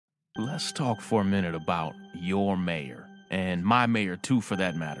Let's talk for a minute about your mayor and my mayor, too, for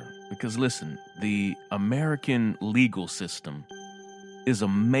that matter. Because listen, the American legal system is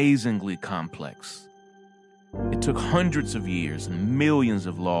amazingly complex. It took hundreds of years and millions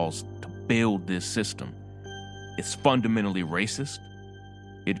of laws to build this system. It's fundamentally racist.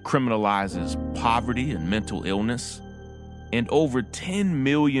 It criminalizes poverty and mental illness. And over 10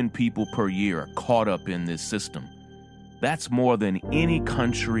 million people per year are caught up in this system. That's more than any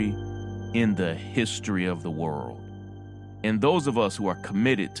country in the history of the world. And those of us who are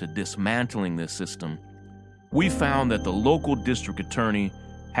committed to dismantling this system, we found that the local district attorney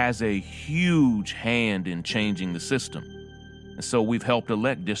has a huge hand in changing the system. And so we've helped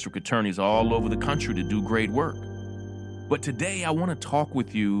elect district attorneys all over the country to do great work. But today I want to talk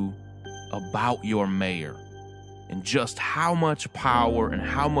with you about your mayor and just how much power and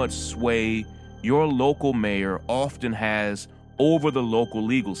how much sway your local mayor often has over the local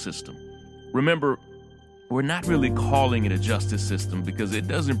legal system. Remember, we're not really calling it a justice system because it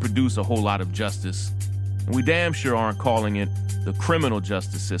doesn't produce a whole lot of justice. And we damn sure aren't calling it the criminal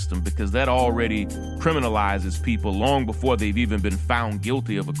justice system because that already criminalizes people long before they've even been found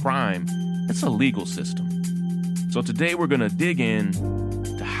guilty of a crime. It's a legal system. So today we're going to dig in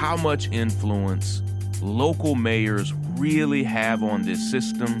to how much influence local mayors really have on this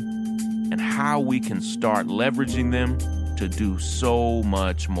system and how we can start leveraging them to do so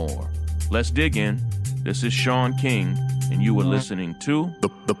much more. Let's dig in. This is Sean King, and you are listening to The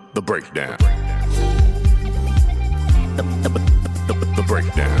Breakdown. The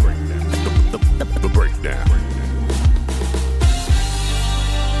Breakdown. The Breakdown.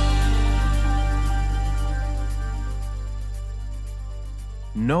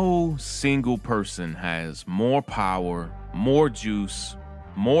 No single person has more power, more juice,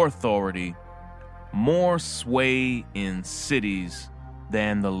 more authority, more sway in cities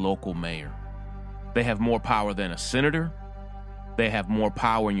than the local mayor. They have more power than a senator. They have more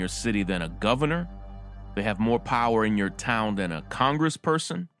power in your city than a governor. They have more power in your town than a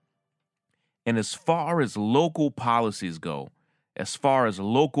congressperson. And as far as local policies go, as far as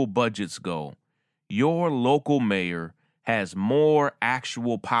local budgets go, your local mayor has more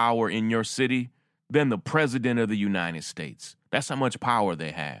actual power in your city than the president of the United States. That's how much power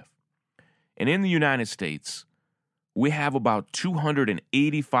they have. And in the United States, we have about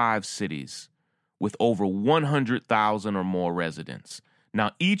 285 cities with over 100,000 or more residents.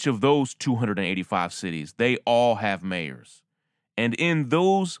 Now, each of those 285 cities, they all have mayors. And in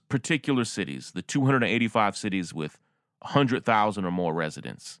those particular cities, the 285 cities with 100,000 or more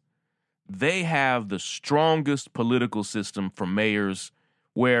residents, they have the strongest political system for mayors,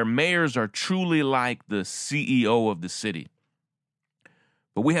 where mayors are truly like the CEO of the city.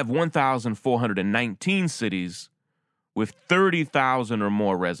 But we have 1,419 cities with 30,000 or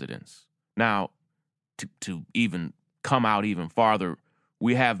more residents. Now, to even come out even farther,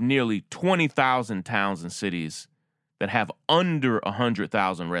 we have nearly 20,000 towns and cities that have under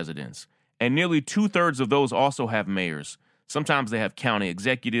 100,000 residents. And nearly 2/3 of those also have mayors. Sometimes they have county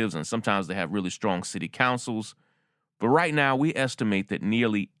executives, and sometimes they have really strong city councils. But right now, we estimate that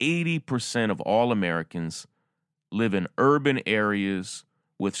nearly 80% of all Americans live in urban areas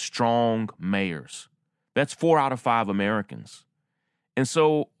with strong mayors. That's 4 out of 5 Americans. And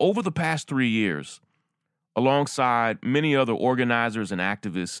so over the past 3 years, alongside many other organizers and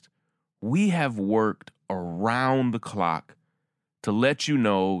activists, we have worked around the clock to let you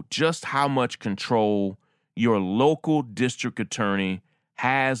know just how much control your local district attorney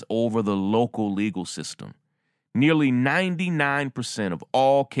has over the local legal system. Nearly 99% of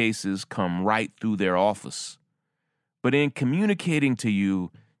all cases come right through their office. But in communicating to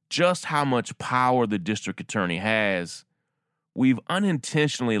you just how much power the district attorney has, we've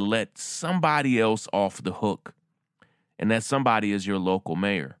unintentionally let somebody else off the hook. And that somebody is your local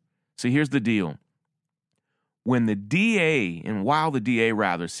mayor. See, here's the deal. When the DA, and while the DA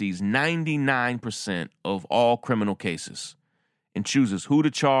rather, sees 99% of all criminal cases and chooses who to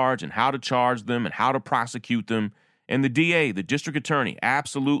charge and how to charge them and how to prosecute them, and the DA, the district attorney,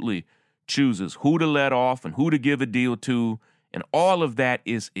 absolutely chooses who to let off and who to give a deal to, and all of that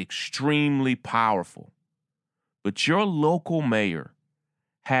is extremely powerful. But your local mayor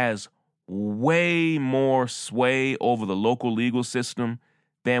has way more sway over the local legal system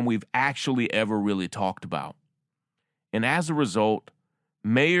than we've actually ever really talked about. And as a result,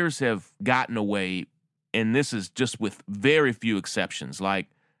 mayors have gotten away, and this is just with very few exceptions. Like,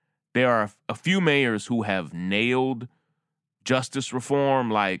 there are a few mayors who have nailed justice reform,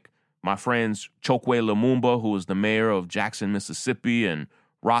 like my friends Chokwe Lumumba, who is the mayor of Jackson, Mississippi, and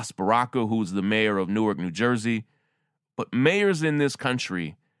Ross Baraka, who's the mayor of Newark, New Jersey. But mayors in this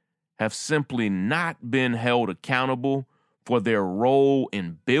country have simply not been held accountable for their role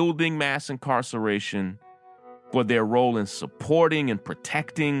in building mass incarceration, for their role in supporting and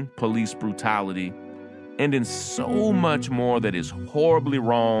protecting police brutality, and in so much more that is horribly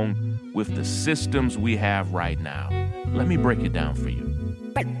wrong with the systems we have right now. Let me break it down for you.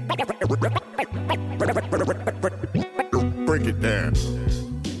 Break it down.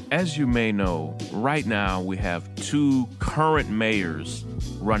 As you may know, right now we have two current mayors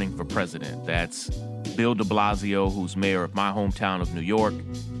running for president. That's Bill de Blasio, who's mayor of my hometown of New York,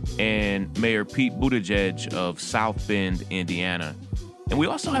 and Mayor Pete Buttigieg of South Bend, Indiana. And we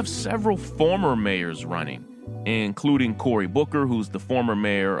also have several former mayors running, including Cory Booker, who's the former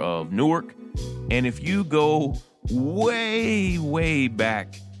mayor of Newark. And if you go way, way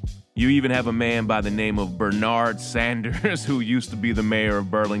back, you even have a man by the name of Bernard Sanders, who used to be the mayor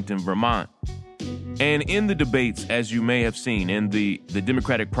of Burlington, Vermont. And in the debates, as you may have seen, in the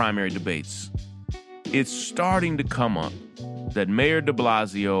Democratic primary debates, it's starting to come up that Mayor de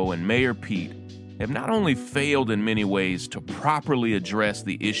Blasio and Mayor Pete have not only failed in many ways to properly address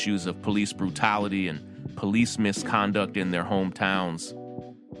the issues of police brutality and police misconduct in their hometowns,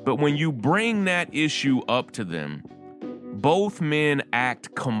 but when you bring that issue up to them, both men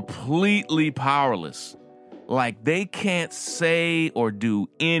act completely powerless, like they can't say or do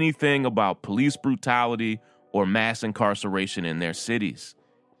anything about police brutality or mass incarceration in their cities.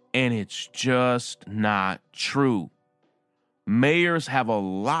 And it's just not true. Mayors have a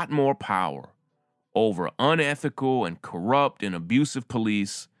lot more power over unethical and corrupt and abusive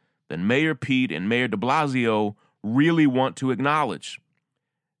police than Mayor Pete and Mayor de Blasio really want to acknowledge.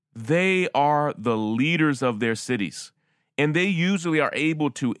 They are the leaders of their cities, and they usually are able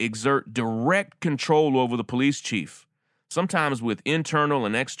to exert direct control over the police chief, sometimes with internal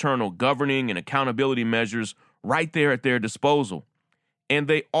and external governing and accountability measures right there at their disposal. And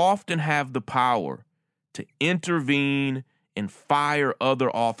they often have the power to intervene and fire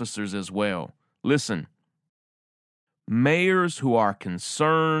other officers as well. Listen, mayors who are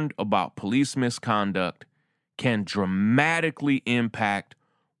concerned about police misconduct can dramatically impact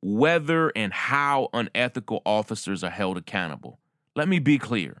whether and how unethical officers are held accountable. Let me be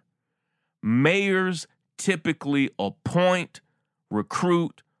clear. Mayors typically appoint,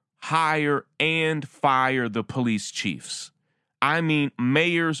 recruit, hire, and fire the police chiefs. I mean,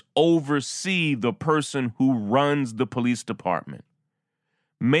 mayors oversee the person who runs the police department.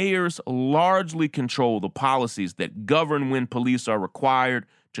 Mayors largely control the policies that govern when police are required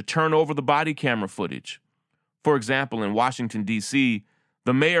to turn over the body camera footage. For example, in Washington, D.C.,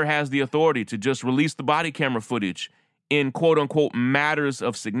 the mayor has the authority to just release the body camera footage in quote-unquote matters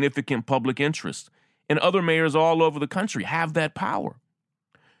of significant public interest. And other mayors all over the country have that power.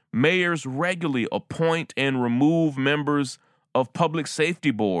 Mayors regularly appoint and remove members of public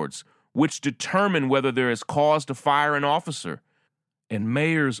safety boards, which determine whether there is cause to fire an officer. And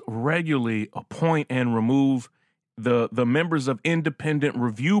mayors regularly appoint and remove the members of independent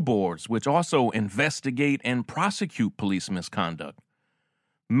review boards, which also investigate and prosecute police misconduct.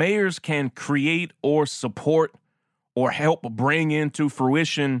 Mayors can create or support or help bring into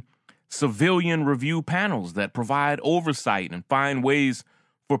fruition civilian review panels that provide oversight and find ways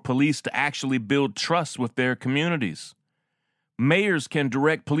for police to actually build trust with their communities. Mayors can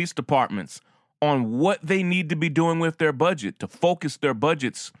direct police departments on what they need to be doing with their budget to focus their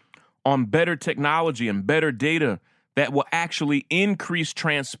budgets on better technology and better data that will actually increase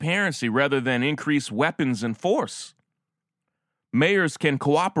transparency rather than increase weapons and force. Mayors can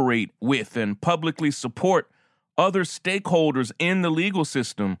cooperate with and publicly support other stakeholders in the legal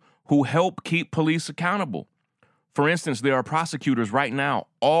system who help keep police accountable. For instance, there are prosecutors right now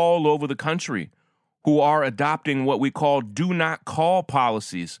all over the country who are adopting what we call do not call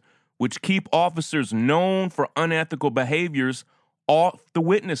policies, which keep officers known for unethical behaviors off the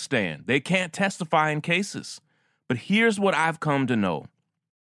witness stand. They can't testify in cases. But here's what I've come to know.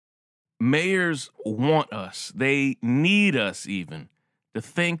 Mayors want us, they need us even, to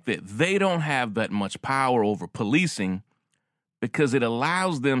think that they don't have that much power over policing because it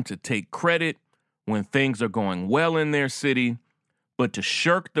allows them to take credit when things are going well in their city, but to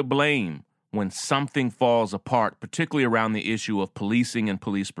shirk the blame when something falls apart, particularly around the issue of policing and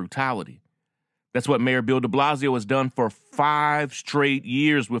police brutality. That's what Mayor Bill de Blasio has done for 5 straight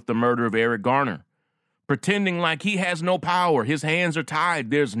years with the murder of Eric Garner. Pretending like he has no power, his hands are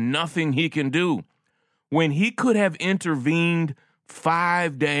tied, there's nothing he can do, when he could have intervened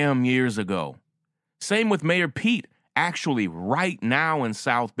 5 damn years ago. Same with Mayor Pete, actually right now in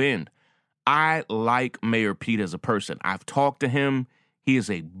South Bend. I like Mayor Pete as a person. I've talked to him. He is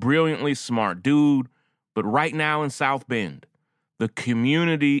a brilliantly smart dude, but right now in South Bend, The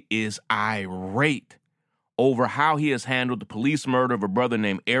community is irate over how he has handled the police murder of a brother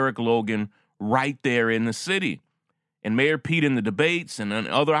named Eric Logan right there in the city. And Mayor Pete, in the debates and on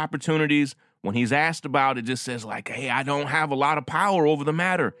other opportunities, when he's asked about it, just says like, hey, I don't have a lot of power over the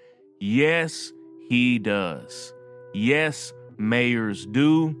matter. Yes, he does. Yes, mayors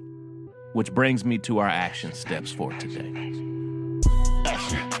do. Which brings me to our action steps for today.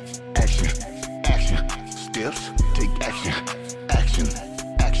 Action, steps, take action,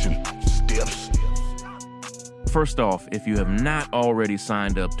 steps. First off, if you have not already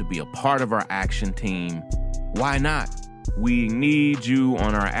signed up to be a part of our action team, why not? We need you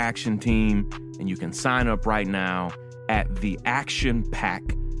on our action team, and you can sign up right now at the Action Pack.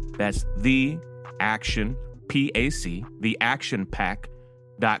 That's the Action, PAC,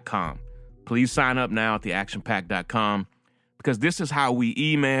 theactionpack.com. Please sign up now at theactionpack.com, because this is how we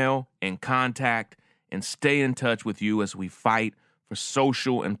email and contact and stay in touch with you as we fight for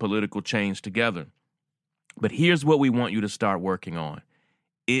social and political change together. But here's what we want you to start working on.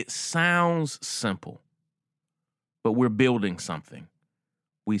 It sounds simple, but we're building something.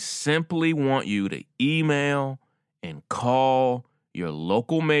 We simply want you to email and call your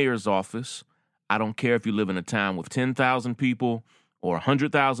local mayor's office. I don't care if you live in a town with 10,000 people or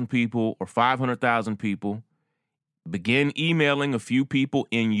 100,000 people or 500,000 people. Begin emailing a few people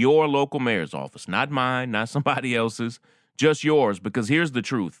in your local mayor's office, not mine, not somebody else's, just yours, because here's the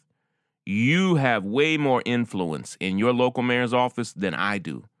truth. You have way more influence in your local mayor's office than I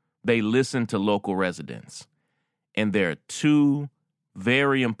do. They listen to local residents. And there are two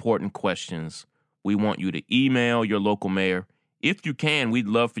very important questions we want you to email your local mayor. If you can, we'd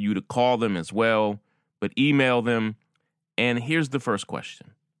love for you to call them as well, but email them. And here's the first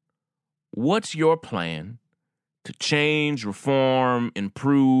question. What's your plan to change, reform,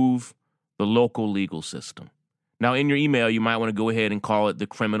 improve the local legal system? Now, in your email, you might want to go ahead and call it the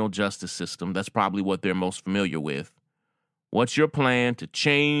criminal justice system. That's probably what they're most familiar with. What's your plan to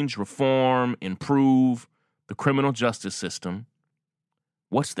change, reform, improve the criminal justice system?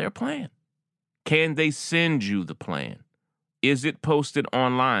 What's their plan? Can they send you the plan? Is it posted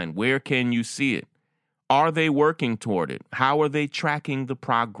online? Where can you see it? Are they working toward it? How are they tracking the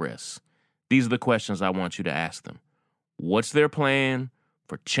progress? These are the questions I want you to ask them. What's their plan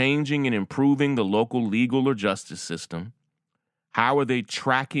for changing and improving the local legal or justice system? How are they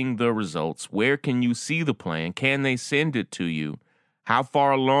tracking the results? Where can you see the plan? Can they send it to you? How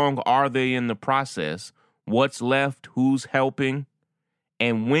far along are they in the process? What's left? Who's helping?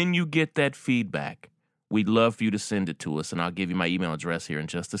 And when you get that feedback, we'd love for you to send it to us, and I'll give you my email address here in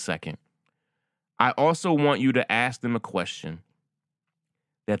just a second. I also want you to ask them a question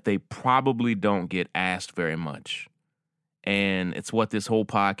that they probably don't get asked very much. And it's what this whole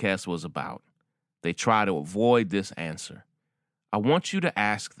podcast was about. They try to avoid this answer. I want you to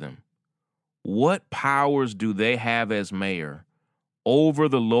ask them, what powers do they have as mayor over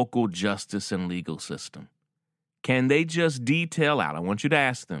the local justice and legal system? Can they just detail out? I want you to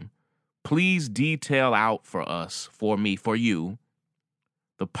ask them, please detail out for us, for me, for you,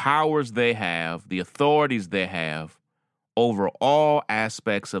 the powers they have, the authorities they have over all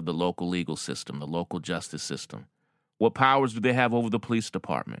aspects of the local legal system, the local justice system. What powers do they have over the police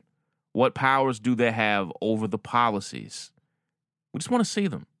department? What powers do they have over the policies? We just want to see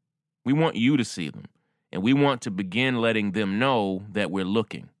them. We want you to see them. And we want to begin letting them know that we're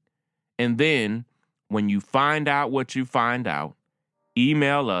looking. And then when you find out what you find out,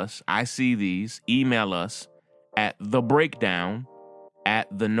 email us. I see these. Email us at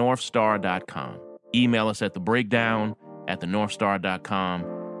thebreakdown@thenorthstar.com. Email us at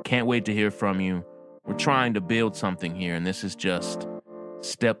thebreakdown@thenorthstar.com. Can't wait to hear from you. We're trying to build something here, and this is just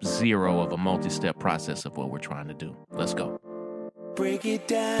step 0 of a multi-step process of what we're trying to do. Let's go. Break it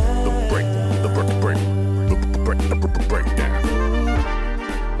down. The breakdown.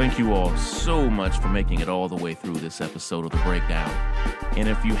 Thank you all so much for making it all the way through this episode of The Breakdown. And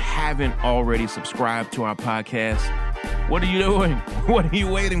if you haven't already subscribed to our podcast, what are you doing? What are you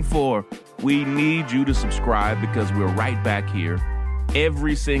waiting for? We need you to subscribe because we're right back here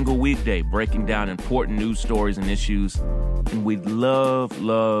every single weekday breaking down important news stories and issues. And we'd love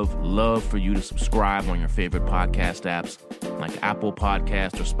for you to subscribe on your favorite podcast apps like Apple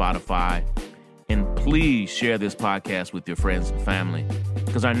Podcasts or Spotify. And please share this podcast with your friends and family,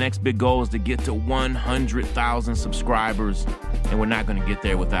 because our next big goal is to get to 100,000 subscribers, and we're not going to get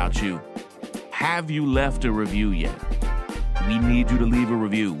there without you. Have you left a review yet? We need you to leave a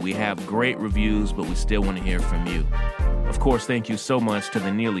review. We have great reviews, but we still want to hear from you. Of course, thank you so much to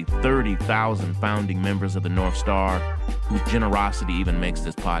the nearly 30,000 founding members of the North Star, whose generosity even makes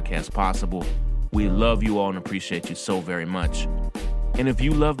this podcast possible. We love you all and appreciate you so very much. And if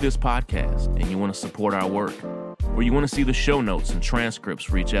you love this podcast and you want to support our work, or you want to see the show notes and transcripts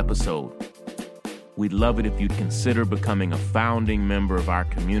for each episode, we'd love it if you'd consider becoming a founding member of our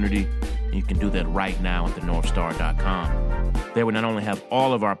community. You can do that right now at thenorthstar.com. There we not only have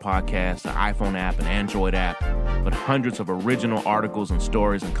all of our podcasts, the iPhone app and Android app, but hundreds of original articles and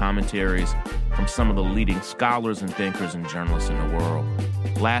stories and commentaries from some of the leading scholars and thinkers and journalists in the world.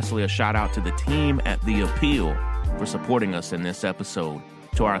 Lastly, a shout out to the team at The Appeal for supporting us in this episode,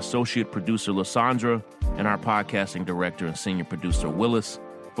 to our associate producer, Lysandra, and our podcasting director and senior producer, Willis,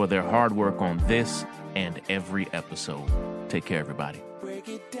 for their hard work on this and every episode. Take care, everybody. Break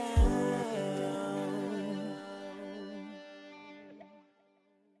it down.